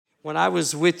When I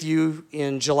was with you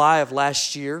in July of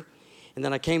last year, and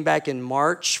then I came back in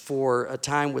March for a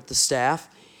time with the staff,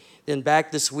 then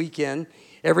back this weekend,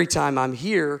 every time I'm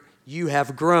here, you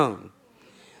have grown.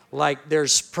 Like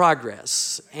there's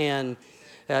progress. And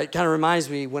it kind of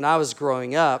reminds me when I was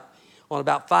growing up, on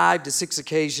about 5 to 6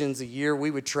 occasions a year,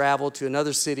 we would travel to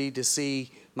another city to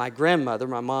see my grandmother,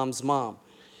 my mom's mom.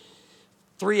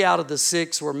 3 out of the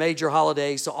 6 were major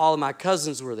holidays, so all of my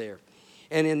cousins were there.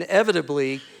 And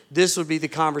inevitably, this would be the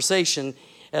conversation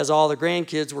as all the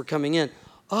grandkids were coming in.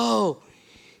 Oh,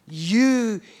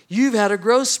 you've had a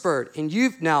growth spurt. And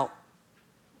now,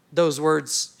 those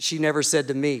words she never said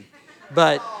to me.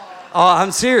 But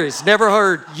I'm serious. Never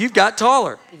heard, you've got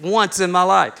taller once in my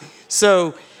life.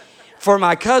 So for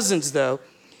my cousins, though,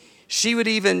 she would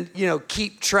even,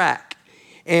 keep track.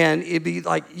 And it'd be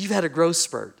like, you've had a growth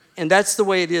spurt. And that's the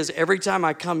way it is. Every time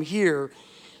I come here,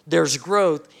 there's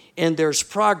growth and there's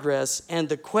progress. And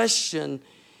the question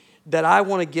that I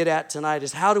want to get at tonight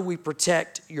is, how do we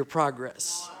protect your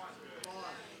progress?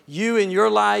 You in your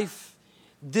life,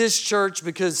 this church,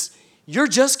 because you're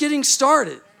just getting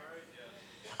started.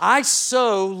 I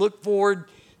so look forward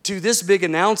to this big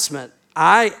announcement.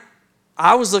 I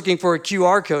was looking for a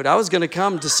QR code. I was going to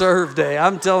come to serve day.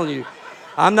 I'm telling you,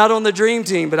 I'm not on the dream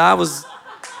team, but I was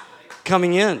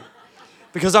coming in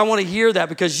because I want to hear that,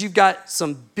 because you've got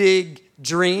some big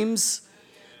dreams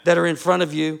that are in front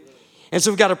of you. And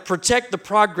so we've got to protect the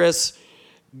progress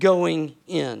going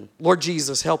in. Lord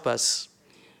Jesus, help us.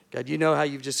 God, you know how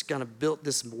you've just kind of built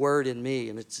this word in me,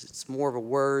 and it's more of a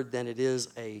word than it is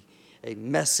a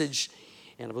message.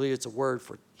 And I believe it's a word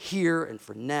for here and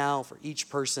for now, for each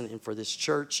person and for this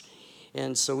church.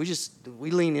 And so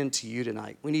we lean into you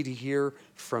tonight. We need to hear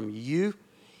from you.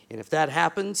 And if that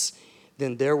happens,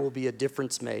 then there will be a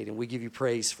difference made. And we give you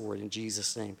praise for it in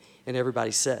Jesus' name. And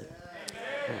everybody said,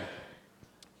 Amen.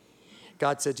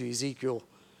 God said to Ezekiel,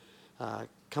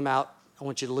 come out. I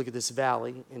want you to look at this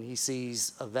valley. And he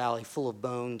sees a valley full of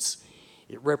bones.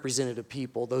 It represented a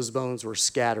people. Those bones were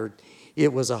scattered.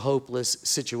 It was a hopeless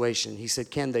situation. He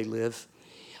said, can they live?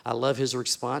 I love his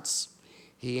response.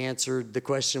 He answered the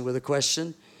question with a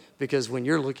question, because when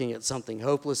you're looking at something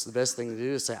hopeless, the best thing to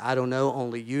do is say, I don't know,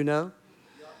 only you know.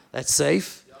 That's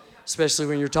safe, especially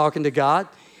when you're talking to God.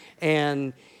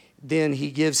 And then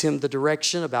he gives him the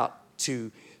direction about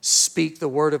to speak the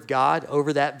word of God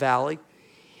over that valley.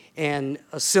 And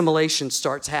assimilation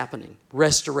starts happening.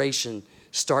 Restoration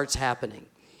starts happening.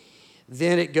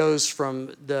 Then it goes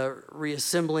from the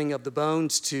reassembling of the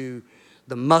bones to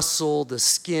the muscle, the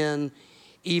skin,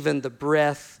 even the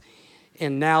breath.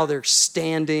 And now they're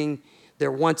standing.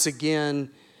 They're once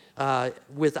again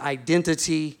with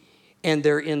identity, and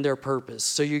they're in their purpose.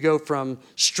 So you go from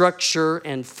structure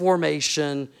and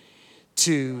formation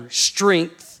to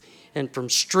strength, and from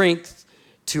strength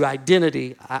to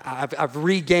identity. I've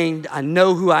regained, I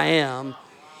know who I am,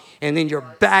 and then you're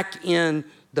back in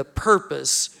the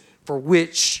purpose for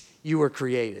which you were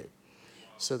created.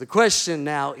 So the question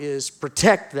now is,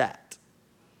 protect that.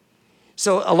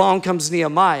 So along comes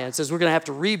Nehemiah and says, we're going to have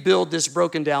to rebuild this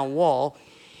broken down wall.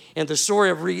 And the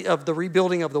story of the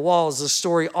rebuilding of the wall is the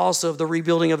story also of the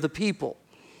rebuilding of the people.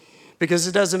 Because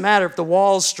it doesn't matter if the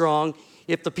wall's strong,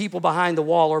 if the people behind the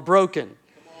wall are broken.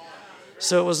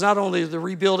 So it was not only the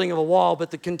rebuilding of a wall,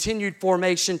 but the continued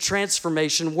formation,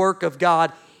 transformation, work of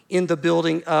God in the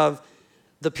building of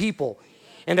the people.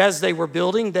 And as they were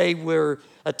building, they were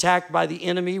attacked by the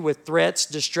enemy with threats,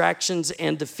 distractions,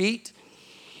 and defeat.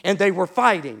 And they were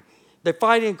fighting. They're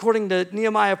fighting, according to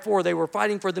Nehemiah 4, they were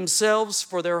fighting for themselves,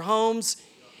 for their homes,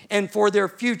 and for their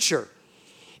future.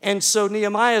 And so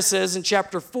Nehemiah says in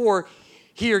chapter 4,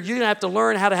 here, you're going to have to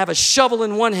learn how to have a shovel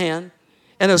in one hand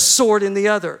and a sword in the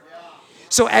other.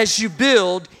 So as you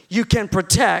build, you can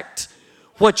protect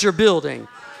what you're building.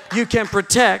 You can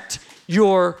protect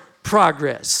your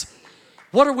progress.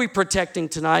 What are we protecting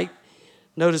tonight?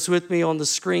 Notice with me on the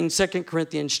screen, 2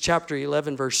 Corinthians chapter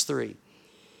 11, verse 3.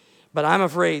 But I'm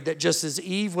afraid that just as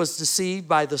Eve was deceived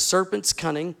by the serpent's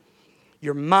cunning,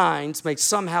 your minds may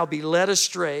somehow be led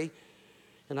astray.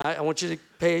 And I want you to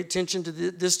pay attention to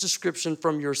this description,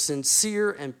 from your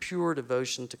sincere and pure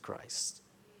devotion to Christ.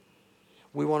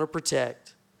 We want to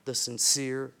protect the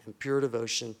sincere and pure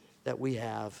devotion that we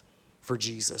have for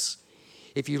Jesus.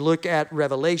 If you look at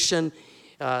Revelation,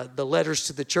 the letters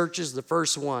to the churches, the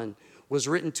first one was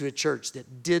written to a church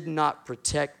that did not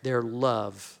protect their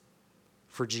love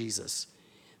for Jesus.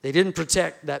 They didn't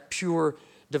protect that pure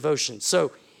devotion.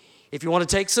 So if you want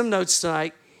to take some notes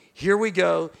tonight, here we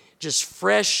go, just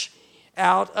fresh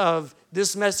out of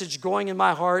this message going in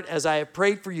my heart as I have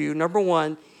prayed for you. Number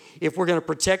one, if we're going to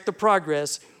protect the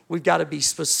progress, we've got to be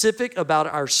specific about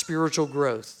our spiritual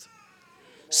growth.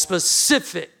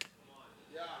 Specific.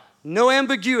 No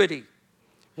ambiguity.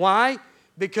 Why?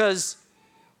 Because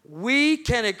we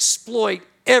can exploit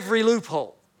every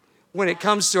loophole when it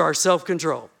comes to our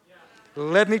self-control.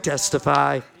 Let me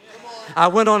testify. I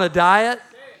went on a diet,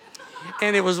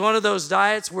 and it was one of those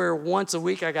diets where once a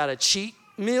week I got a cheat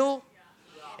meal.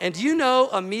 And do you know,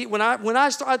 when I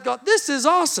started, I thought, this is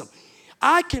awesome.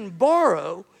 I can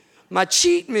borrow my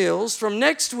cheat meals from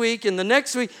next week and the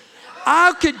next week.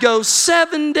 I could go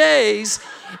 7 days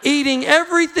eating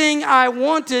everything I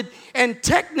wanted, and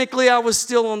technically I was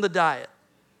still on the diet.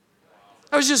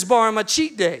 I was just borrowing my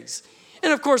cheat days.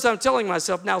 And of course, I'm telling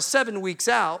myself now 7 weeks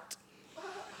out,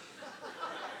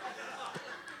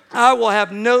 I will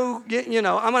have I'm going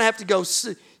to have to go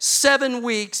 7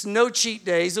 weeks, no cheat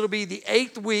days. It'll be the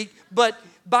 8th week, but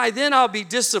by then I'll be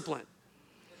disciplined.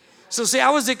 So see, I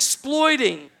was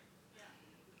exploiting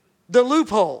the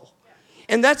loophole.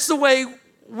 And that's the way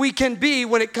we can be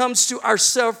when it comes to our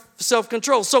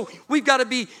self-control. So we've got to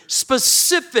be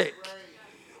specific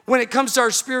when it comes to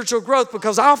our spiritual growth,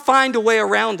 because I'll find a way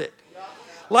around it.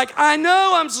 Like, I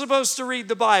know I'm supposed to read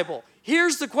the Bible.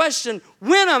 Here's the question: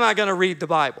 when am I going to read the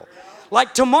Bible?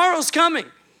 Like, tomorrow's coming.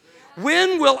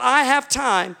 When will I have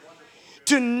time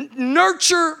to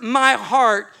nurture my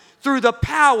heart through the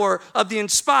power of the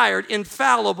inspired,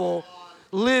 infallible,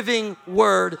 living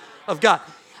Word of God?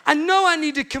 I know I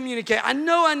need to communicate. I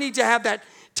know I need to have that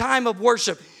time of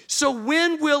worship. So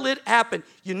when will it happen?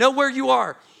 You know where you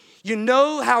are. You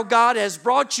know how God has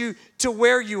brought you to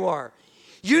where you are.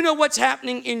 You know what's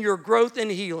happening in your growth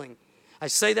and healing. I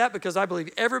say that because I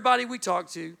believe everybody we talk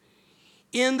to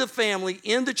in the family,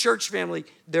 in the church family,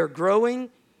 they're growing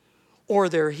or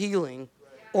they're healing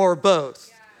or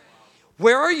both.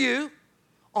 Where are you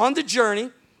on the journey?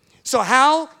 So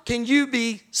how can you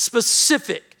be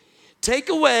specific? Take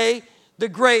away the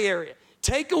gray area.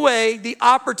 Take away the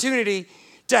opportunity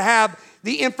to have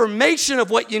the information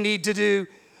of what you need to do,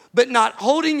 but not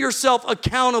holding yourself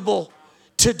accountable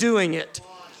to doing it.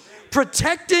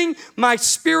 Protecting my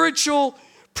spiritual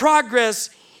progress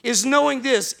is knowing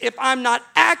this: if I'm not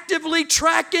actively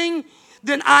tracking,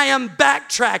 then I am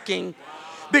backtracking,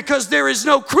 because there is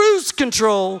no cruise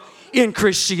control in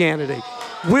Christianity.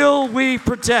 Will we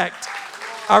protect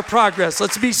our progress?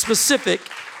 Let's be specific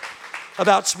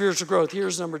about spiritual growth.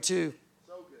 Here's number 2.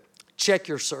 Check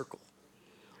your circle,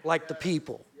 like the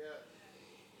people.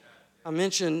 I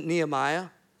mentioned Nehemiah,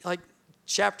 like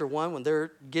chapter 1, when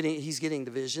he's getting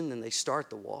the vision and they start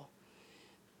the wall.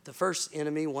 The first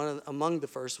enemy, among the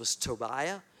first, was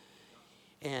Tobiah,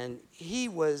 and he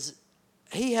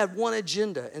had one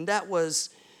agenda, and that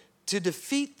was to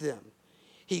defeat them.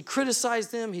 He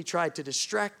criticized them. He tried to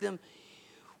distract them.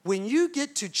 When you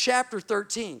get to chapter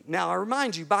 13, now I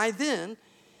remind you, by then,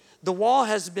 the wall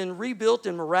has been rebuilt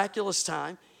in miraculous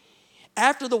time.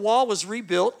 After the wall was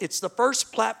rebuilt, it's the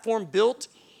first platform built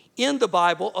in the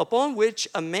Bible upon which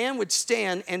a man would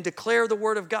stand and declare the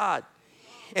word of God.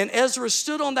 And Ezra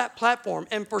stood on that platform,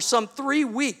 and for some 3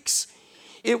 weeks,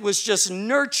 it was just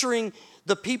nurturing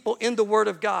the people in the word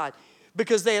of God,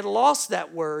 because they had lost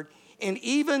that word. And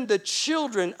even the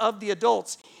children of the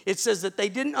adults, it says that they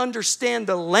didn't understand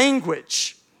the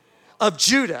language of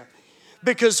Judah.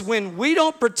 Because when we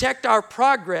don't protect our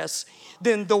progress,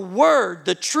 then the word,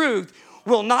 the truth,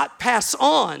 will not pass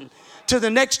on to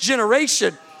the next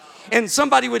generation. And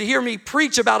somebody would hear me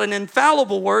preach about an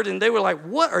infallible word, and they were like,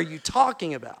 what are you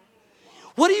talking about?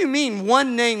 What do you mean,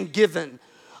 one name given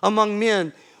among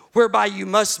men whereby you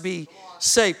must be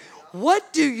saved?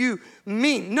 What do you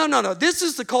mean? No. This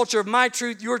is the culture of my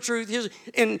truth, your truth, his.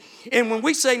 And when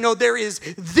we say, no, there is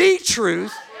the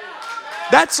truth,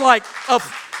 that's like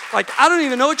I don't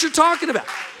even know what you're talking about.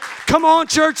 Come on,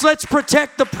 church, let's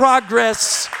protect the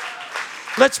progress.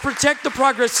 Let's protect the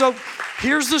progress. So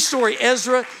here's the story.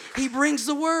 Ezra, he brings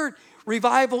the word.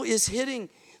 Revival is hitting.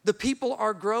 The people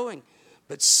are growing.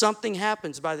 But something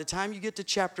happens. By the time you get to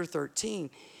chapter 13,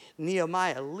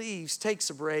 Nehemiah leaves, takes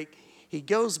a break. He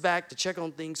goes back to check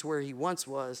on things where he once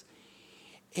was.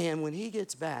 And when he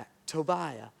gets back,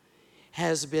 Tobiah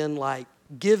has been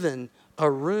given a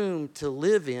room to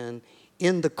live in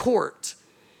the court.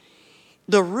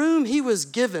 The room he was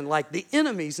given, like the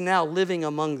enemy's now living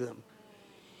among them.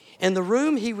 And the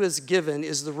room he was given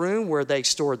is the room where they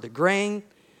stored the grain,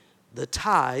 the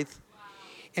tithe,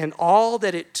 and all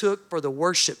that it took for the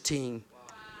worship team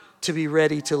to be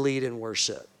ready to lead in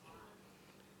worship.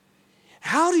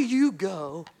 How do you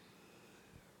go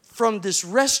from this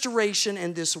restoration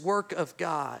and this work of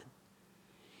God,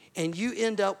 and you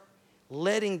end up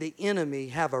letting the enemy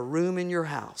have a room in your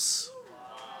house?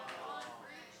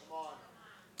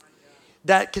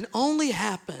 that can only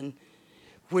happen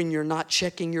when you're not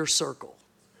checking your circle.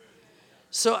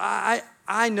 So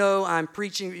I know I'm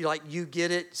preaching like you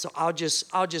get it, so I'll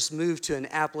just move to an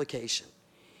application.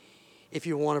 If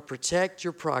you want to protect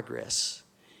your progress,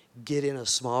 get in a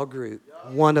small group,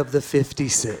 one of the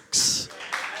 56.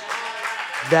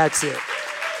 That's it.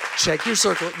 Check your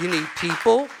circle. You need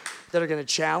people that are going to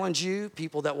challenge you,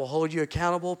 people that will hold you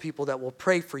accountable, people that will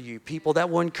pray for you, people that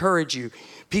will encourage you,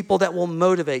 people that will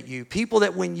motivate you, people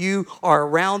that when you are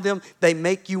around them, they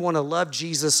make you want to love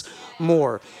Jesus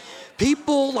more.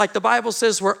 People, like the Bible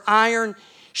says, where iron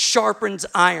sharpens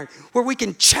iron, where we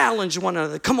can challenge one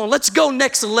another. Come on, let's go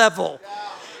next level.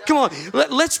 Come on,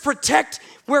 let's protect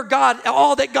where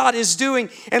all that God is doing,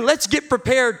 and let's get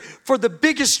prepared for the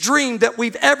biggest dream that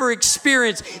we've ever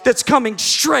experienced that's coming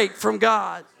straight from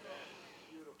God.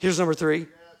 Here's number 3.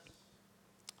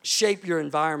 Shape your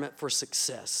environment for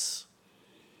success.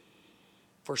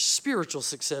 For spiritual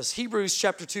success. Hebrews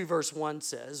chapter 2 verse 1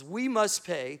 says, we must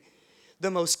pay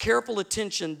the most careful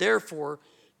attention, therefore,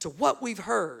 to what we've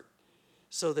heard,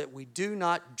 so that we do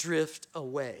not drift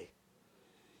away.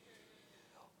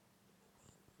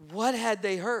 What had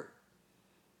they heard?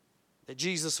 That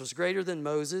Jesus was greater than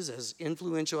Moses, as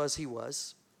influential as he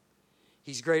was.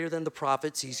 He's greater than the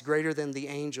prophets. He's greater than the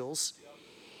angels.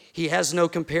 He has no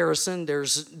comparison.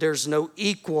 There's no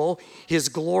equal. His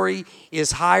glory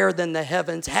is higher than the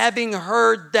heavens. Having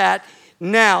heard that,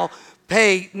 now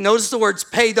notice the words,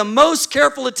 pay the most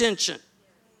careful attention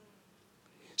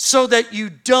so that you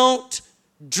don't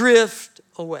drift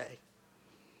away.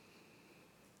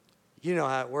 You know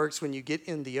how it works when you get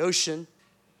in the ocean.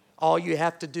 All you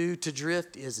have to do to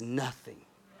drift is nothing.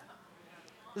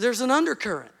 There's an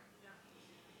undercurrent.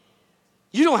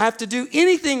 You don't have to do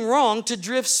anything wrong to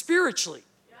drift spiritually.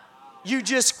 You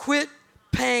just quit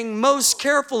paying most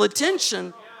careful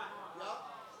attention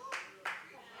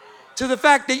to the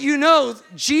fact that you know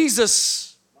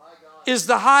Jesus is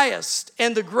the highest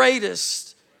and the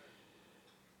greatest.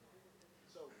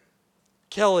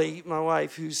 Kelly, my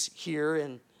wife, who's here,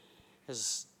 and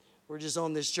we're just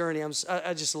on this journey.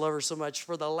 I just love her so much.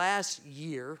 For the last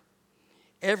year,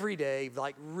 every day,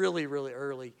 like really, really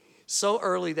early, so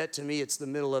early that to me it's the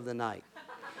middle of the night.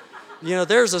 You know,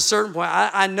 there's a certain point.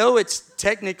 I know it's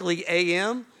technically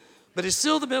a.m., but it's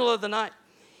still the middle of the night.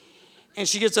 And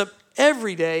she gets up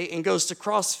every day and goes to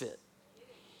CrossFit.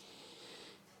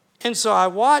 And so I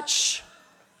watch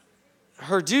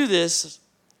her do this,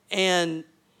 and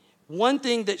one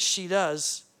thing that she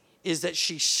does is that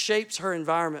she shapes her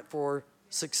environment for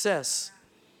success.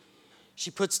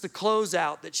 She puts the clothes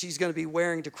out that she's going to be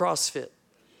wearing to CrossFit.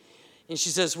 And she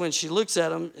says when she looks at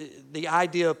them, the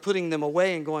idea of putting them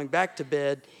away and going back to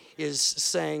bed is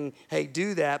saying, hey,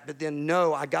 do that, but then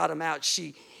no, I got them out.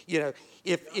 Even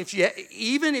if you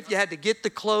had to get the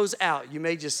clothes out, you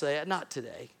may just say, not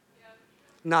today.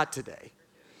 Not today.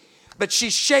 But she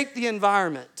shaped the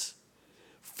environment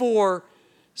for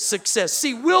success.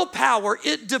 See, willpower,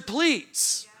 it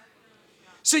depletes.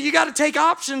 So you got to take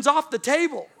options off the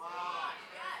table.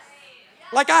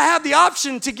 Like I have the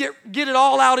option to get it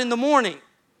all out in the morning.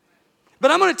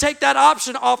 But I'm going to take that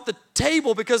option off the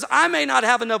table because I may not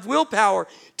have enough willpower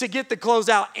to get the clothes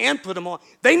out and put them on.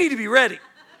 They need to be ready.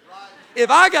 If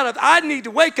I need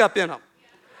to wake up in them.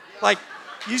 Like,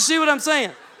 you see what I'm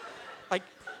saying? Like,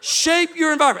 shape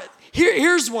your environment.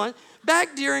 Here's one.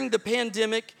 Back during the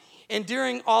pandemic and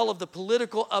during all of the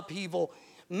political upheaval,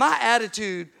 my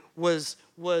attitude was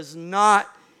not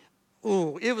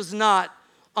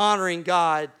honoring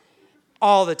God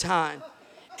all the time.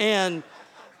 And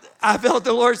I felt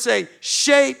the Lord say,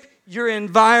 shape your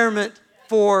environment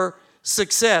for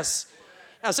success.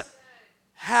 I said,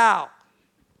 how?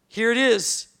 Here it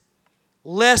is.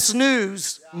 Less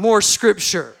news, more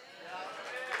scripture.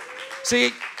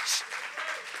 See,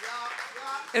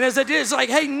 and as I did, it's like,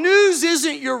 hey, news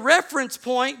isn't your reference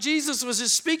point. Jesus was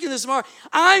just speaking this morning.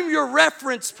 I'm your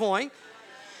reference point.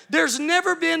 There's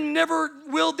never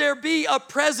will there be a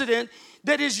president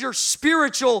that is your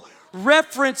spiritual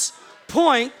reference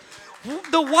point.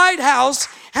 The White House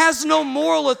has no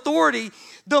moral authority.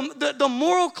 The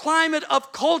moral climate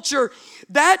of culture,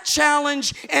 that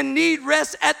challenge and need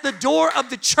rests at the door of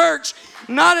the church,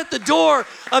 not at the door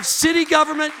of city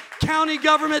government, county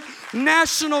government,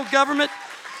 national government.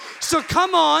 So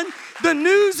come on. The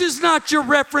news is not your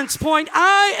reference point.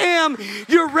 I am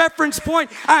your reference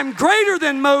point. I'm greater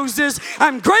than Moses.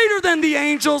 I'm greater than the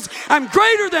angels. I'm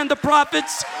greater than the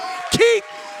prophets.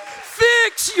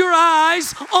 Fix your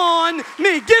eyes on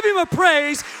me. Give him a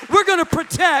praise. We're going to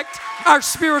protect our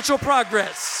spiritual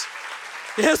progress.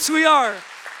 Yes, we are.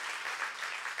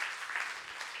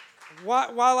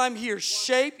 while I'm here,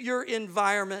 shape your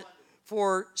environment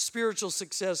for spiritual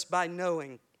success by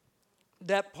knowing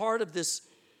that part of this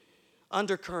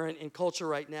undercurrent in culture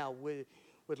right now would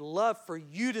love for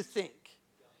you to think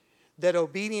that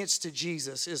obedience to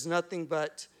Jesus is nothing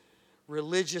but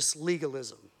religious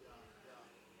legalism.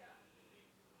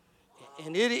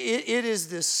 And it is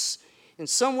this, in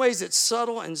some ways it's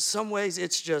subtle, in some ways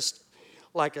it's just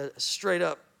like a straight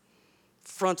up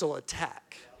frontal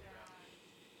attack.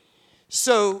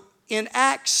 So in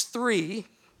Acts 3,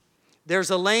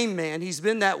 there's a lame man. He's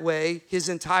been that way his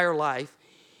entire life.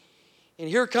 And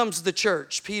here comes the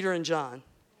church, Peter and John.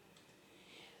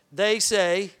 They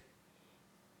say,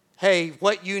 hey,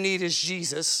 what you need is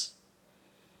Jesus.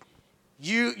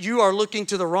 You are looking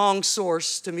to the wrong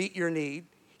source to meet your need.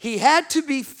 He had to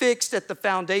be fixed at the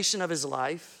foundation of his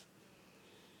life.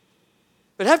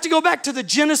 But have to go back to the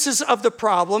genesis of the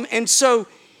problem. And so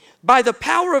by the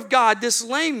power of God, this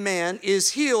lame man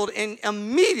is healed and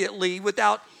immediately,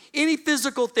 without any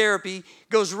physical therapy,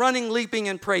 goes running, leaping,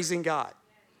 and praising God.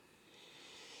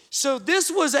 So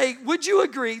this was would you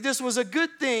agree, this was a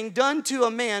good thing done to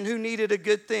a man who needed a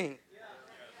good thing?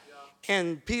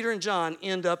 And Peter and John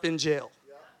end up in jail.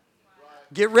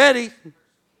 Get ready.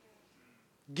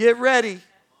 Get ready.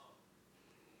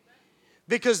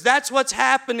 Because that's what's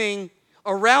happening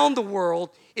around the world.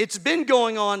 It's been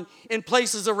going on in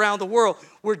places around the world.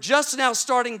 We're just now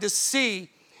starting to see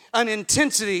an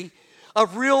intensity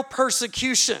of real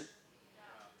persecution.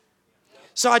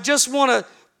 So I just want to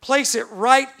place it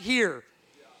right here.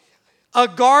 A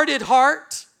guarded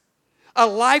heart, a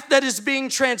life that is being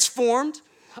transformed,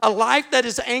 a life that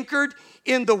is anchored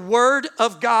in the Word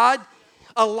of God,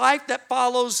 a life that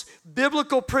follows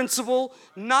biblical principle,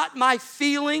 not my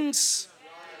feelings.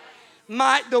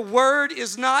 The Word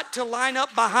is not to line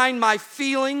up behind my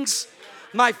feelings.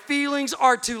 My feelings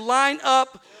are to line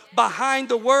up behind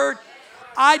the Word.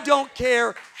 I don't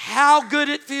care how good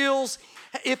it feels,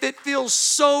 if it feels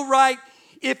so right,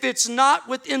 if it's not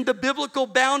within the biblical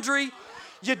boundary.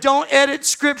 You don't edit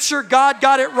Scripture. God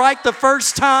got it right the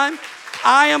first time.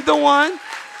 I am the one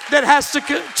that has to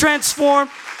transform.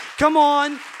 Come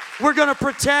on, we're going to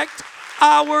protect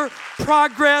our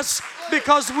progress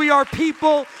because we are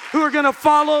people who are going to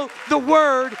follow the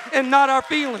Word and not our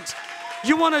feelings.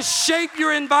 You want to shape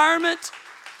your environment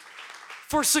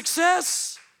for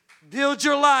success? Build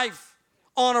your life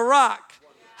on a rock.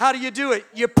 How do you do it?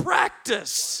 You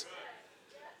practice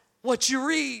what you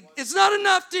read. It's not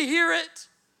enough to hear it.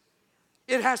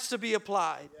 It has to be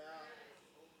applied.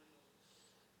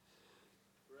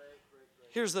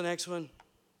 Here's the next one.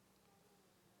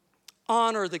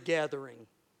 Honor the gathering.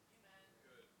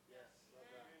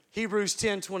 Hebrews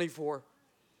 10:24.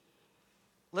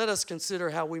 Let us consider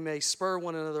how we may spur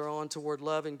one another on toward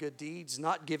love and good deeds,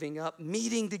 not giving up,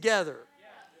 meeting together,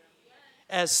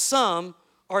 as some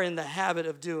are in the habit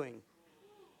of doing,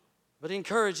 but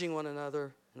encouraging one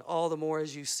another, and all the more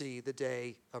as you see the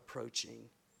day approaching.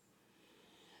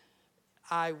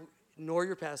 I, nor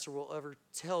your pastor, will ever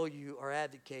tell you or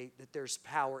advocate that there's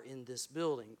power in this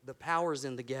building. The power is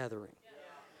in the gathering.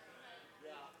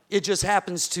 It just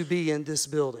happens to be in this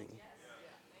building.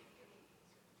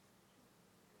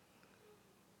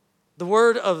 The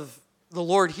word of the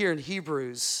Lord here in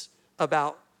Hebrews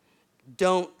about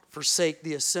don't forsake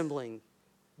the assembling,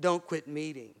 don't quit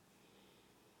meeting.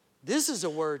 This is a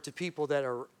word to people that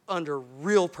are under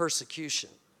real persecution.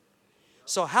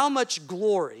 So how much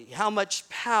glory, how much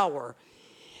power,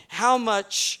 how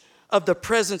much of the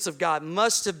presence of God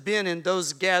must have been in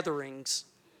those gatherings?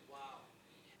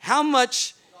 How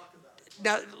much,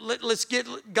 now let's get,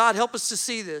 God help us to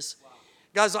see this.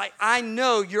 God's like, I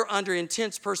know you're under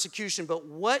intense persecution, but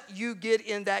what you get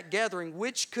in that gathering,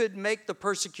 which could make the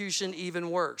persecution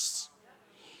even worse,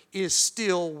 is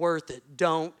still worth it.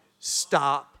 Don't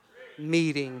stop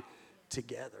meeting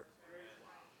together.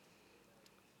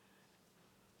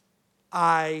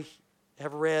 I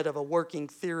have read of a working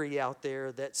theory out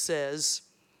there that says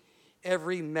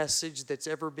every message that's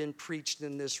ever been preached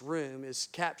in this room is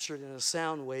captured in a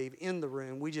sound wave in the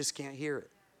room. We just can't hear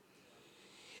it.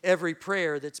 Every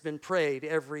prayer that's been prayed,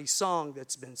 every song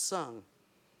that's been sung.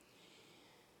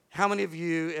 How many of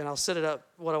you, and I'll set it up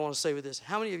what I want to say with this,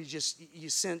 how many of you you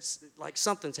sense like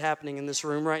something's happening in this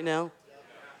room right now?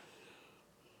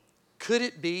 Could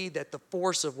it be that the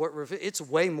force of what it's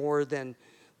way more than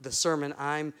the sermon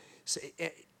I'm saying?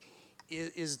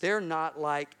 Is there not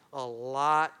like a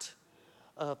lot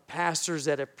of pastors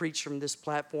that have preached from this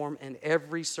platform, and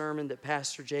every sermon that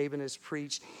Pastor Jabin has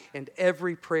preached and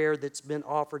every prayer that's been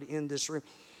offered in this room,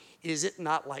 is it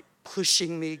not like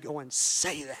pushing me going,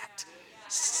 say that,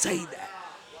 say that?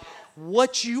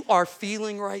 what you are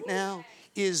feeling right now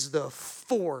is the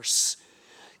force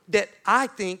that I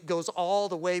think goes all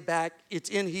the way back. It's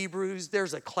in Hebrews.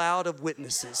 There's a cloud of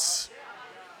witnesses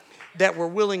that were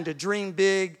willing to dream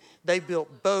big. They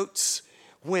built boats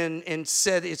and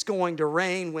said it's going to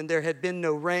rain when there had been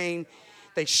no rain.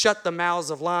 They shut the mouths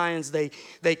of lions.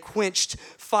 They quenched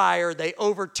fire. They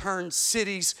overturned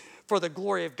cities for the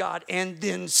glory of God. And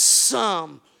then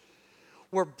some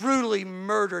were brutally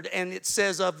murdered. And it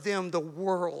says of them, the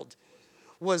world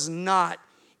was not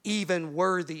even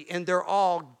worthy. And they're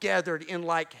all gathered in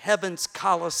like heaven's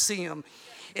Colosseum.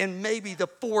 And maybe the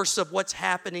force of what's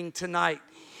happening tonight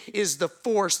is the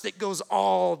force that goes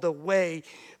all the way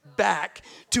back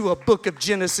to a book of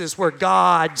Genesis where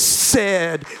God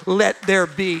said, let there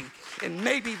be. And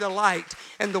maybe the light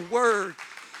and the word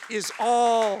is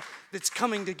all that's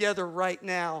coming together right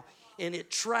now. And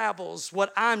it travels,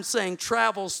 what I'm saying,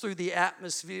 travels through the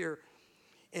atmosphere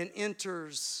and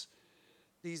enters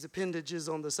these appendages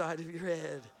on the side of your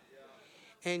head.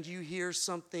 And you hear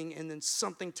something, and then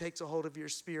something takes a hold of your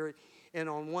spirit. And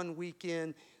on one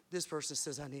weekend, this person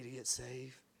says, I need to get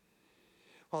saved.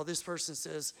 While this person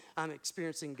says, I'm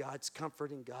experiencing God's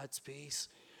comfort and God's peace.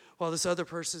 While this other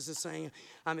person is saying,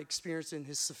 I'm experiencing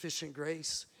His sufficient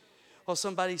grace. While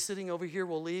somebody sitting over here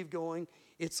will leave going,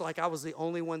 it's like I was the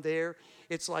only one there.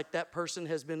 It's like that person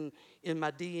has been in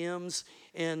my DMs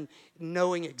and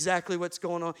knowing exactly what's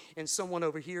going on. And someone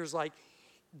over here is like,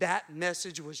 that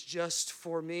message was just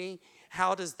for me.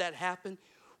 How does that happen?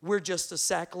 We're just a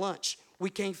sack lunch. We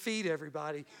can't feed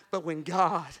everybody. But when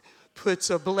God puts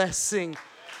a blessing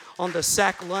on the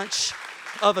sack lunch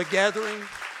of a gathering,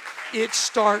 it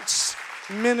starts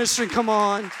ministering, come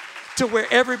on, to where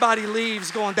everybody leaves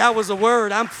going, that was a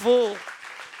word, I'm full.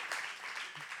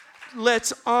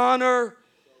 Let's honor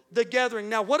the gathering.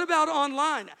 Now, what about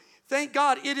online? Thank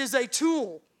God it is a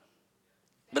tool.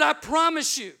 But I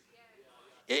promise you,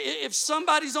 if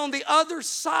somebody's on the other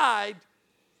side,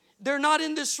 they're not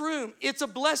in this room. It's a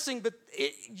blessing, but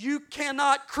you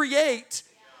cannot create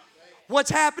what's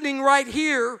happening right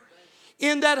here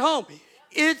in that home.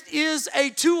 It is a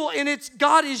tool, and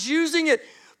God is using it.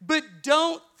 But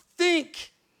don't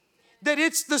think that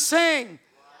it's the same.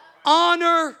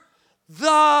 Honor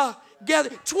the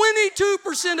gathering.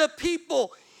 22% of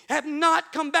people have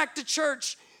not come back to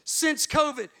church since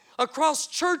COVID. Across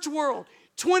church world,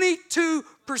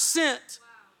 22%.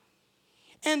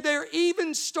 And they're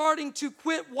even starting to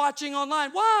quit watching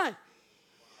online. Why?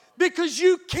 Because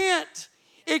you can't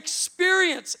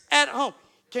experience at home.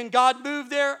 Can God move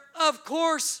there? Of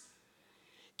course.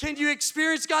 Can you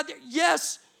experience God there?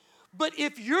 Yes. But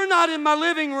if you're not in my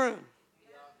living room,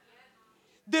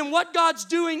 then what God's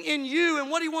doing in you and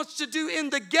what He wants to do in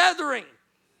the gathering,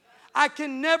 I'm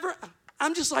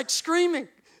just like screaming.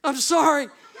 I'm sorry.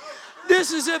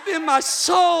 This is in my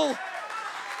soul.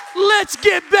 Let's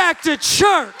get back to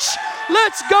church.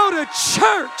 Let's go to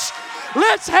church.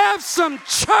 Let's have some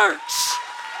church.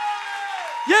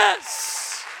 Yes.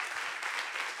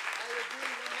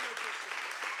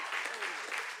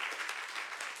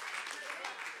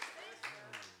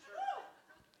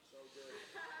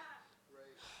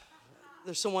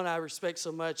 There's someone I respect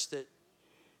so much that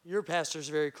your pastor is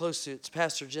very close to. It's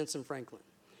Pastor Jensen Franklin.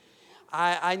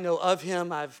 I know of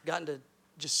him. I've gotten to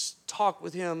just talk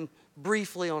with him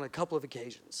briefly on a couple of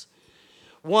occasions.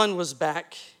 One was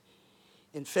back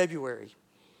in February.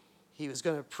 He was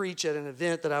going to preach at an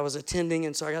event that I was attending,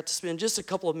 and so I got to spend just a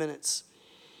couple of minutes.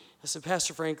 I said,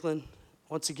 Pastor Franklin,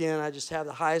 once again, I just have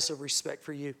the highest of respect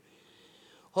for you.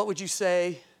 What would you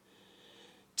say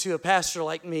to a pastor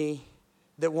like me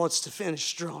that wants to finish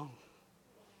strong?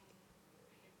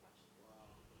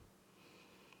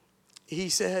 He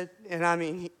said, and I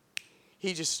mean,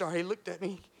 he just started, he looked at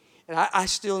me, and I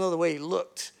still know the way he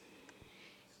looked.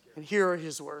 And here are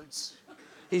his words.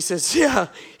 He says, yeah,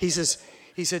 he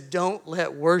said, don't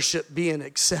let worship be an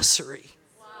accessory.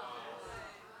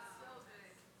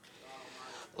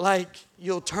 Like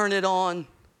you'll turn it on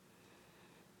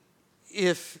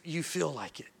if you feel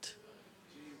like it.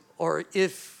 Or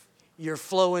if you're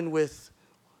flowing with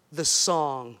the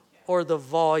song or the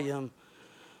volume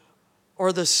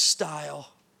or the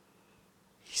style.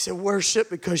 He said, worship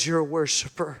because you're a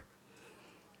worshiper.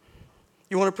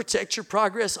 You want to protect your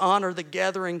progress, honor the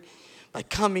gathering by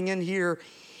coming in here,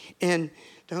 and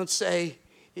don't say,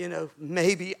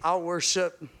 maybe I'll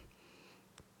worship.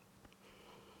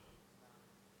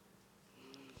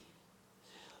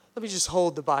 Let me just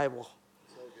hold the Bible.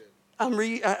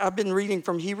 I've been reading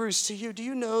from Hebrews to you. Do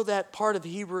you know that part of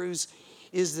Hebrews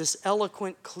is this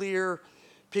eloquent, clear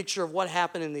picture of what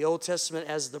happened in the Old Testament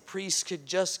as the priest could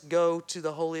just go to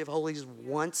the Holy of Holies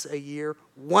once a year,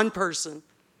 one person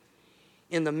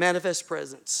in the manifest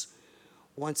presence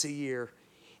once a year.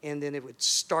 And then it would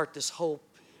start this whole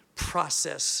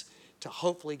process to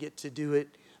hopefully get to do it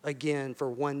again for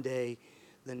one day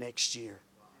the next year.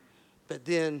 But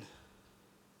then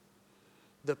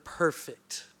the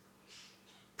perfect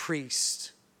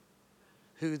priest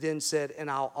who then said,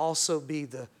 and I'll also be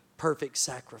the perfect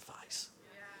sacrifice.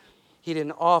 He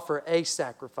didn't offer a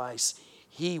sacrifice.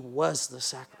 He was the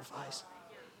sacrifice.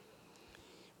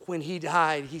 When he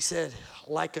died, he said,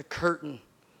 like a curtain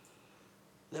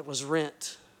that was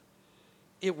rent,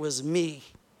 it was me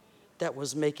that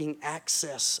was making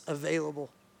access available.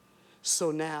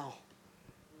 So now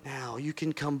you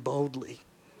can come boldly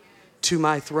to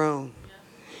my throne.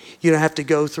 You don't have to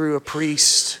go through a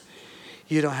priest.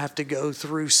 You don't have to go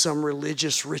through some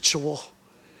religious ritual.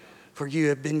 For you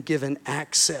have been given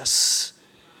access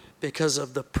because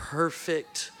of the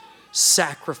perfect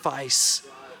sacrifice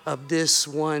of this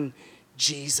one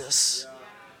Jesus.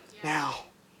 Now,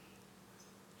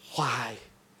 why?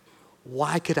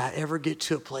 Why could I ever get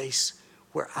to a place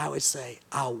where I would say,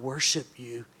 I'll worship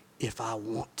you if I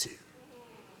want to?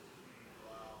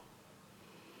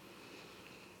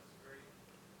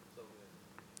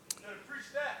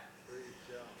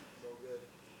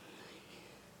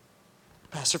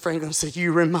 Pastor Franklin said,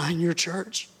 you remind your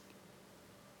church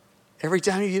every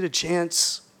time you get a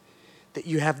chance that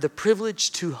you have the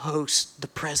privilege to host the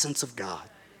presence of God.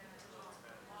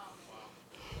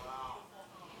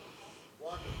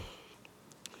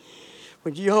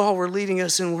 When you all were leading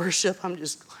us in worship, I'm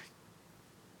just like,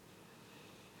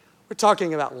 we're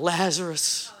talking about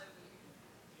Lazarus.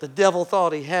 The devil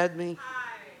thought he had me.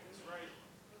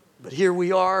 But here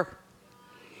we are.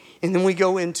 And then we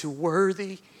go into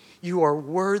worthy. You are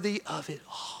worthy of it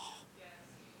all.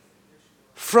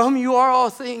 From you are all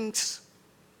things.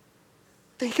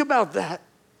 Think about that.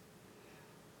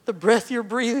 The breath you're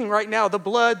breathing right now, the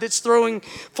blood that's flowing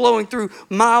through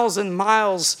miles and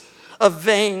miles of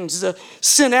veins. The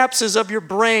synapses of your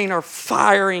brain are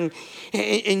firing,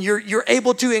 and you're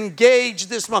able to engage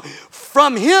this moment.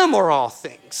 From him are all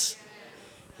things,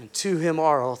 and to him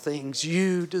are all things.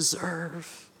 You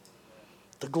deserve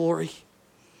the glory.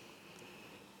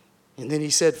 And then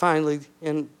he said finally,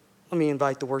 and let me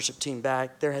invite the worship team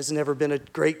back, there has never been a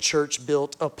great church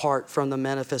built apart from the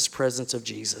manifest presence of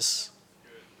Jesus.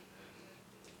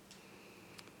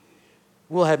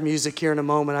 We'll have music here in a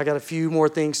moment. I got a few more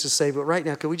things to say, but right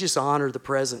now, can we just honor the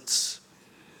presence?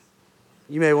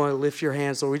 You may want to lift your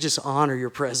hands, Lord. We just honor your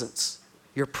presence.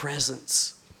 Your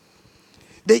presence.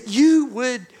 That you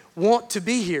would want to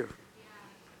be here.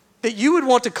 That you would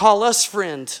want to call us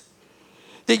friend.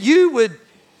 That you would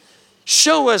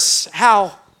show us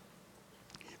how,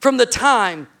 from the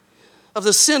time of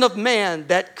the sin of man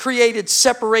that created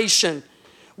separation,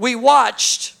 we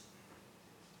watched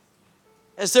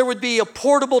as there would be a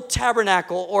portable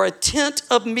tabernacle or a tent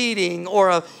of meeting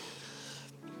or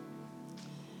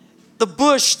the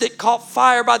bush that caught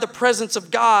fire by the presence of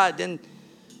God, and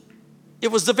it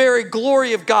was the very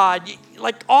glory of God.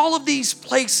 Like all of these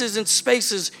places and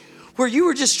spaces where you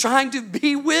were just trying to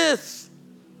be with.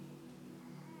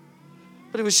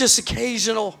 But it was just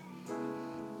occasional.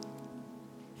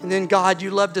 And then God,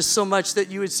 you loved us so much that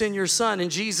you would send your son.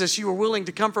 And Jesus, you were willing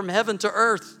to come from heaven to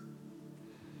earth.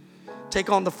 Take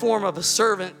on the form of a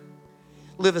servant.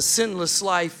 Live a sinless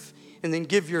life. And then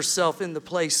give yourself in the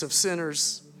place of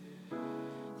sinners.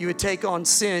 You would take on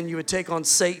sin. You would take on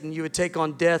Satan. You would take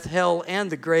on death, hell, and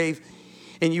the grave.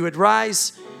 And you would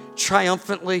rise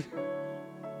triumphantly.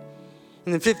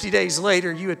 And then 50 days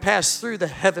later, you would pass through the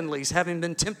heavenlies, having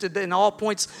been tempted in all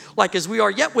points like as we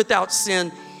are, yet without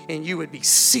sin. And you would be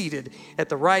seated at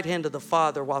the right hand of the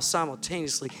Father, while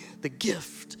simultaneously the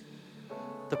gift,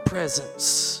 the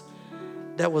presence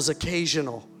that was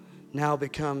occasional now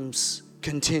becomes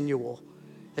continual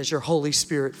as your Holy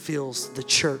Spirit fills the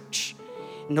church.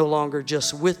 No longer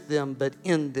just with them, but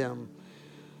in them.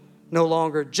 No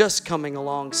longer just coming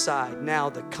alongside.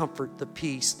 Now the comfort, the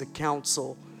peace, the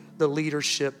counsel, the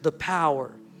leadership, the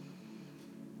power,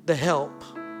 the help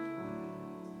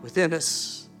within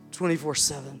us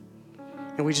 24/7.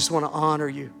 And we just want to honor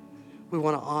you. We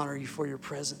want to honor you for your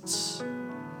presence.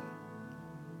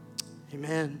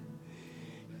 Amen.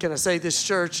 Can I say this,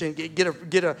 church, and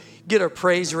get a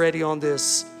praise ready on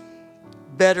this?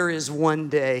 Better is one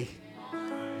day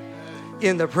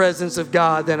in the presence of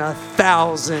God than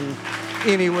 1,000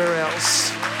 anywhere else.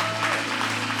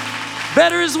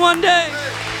 Better is one day.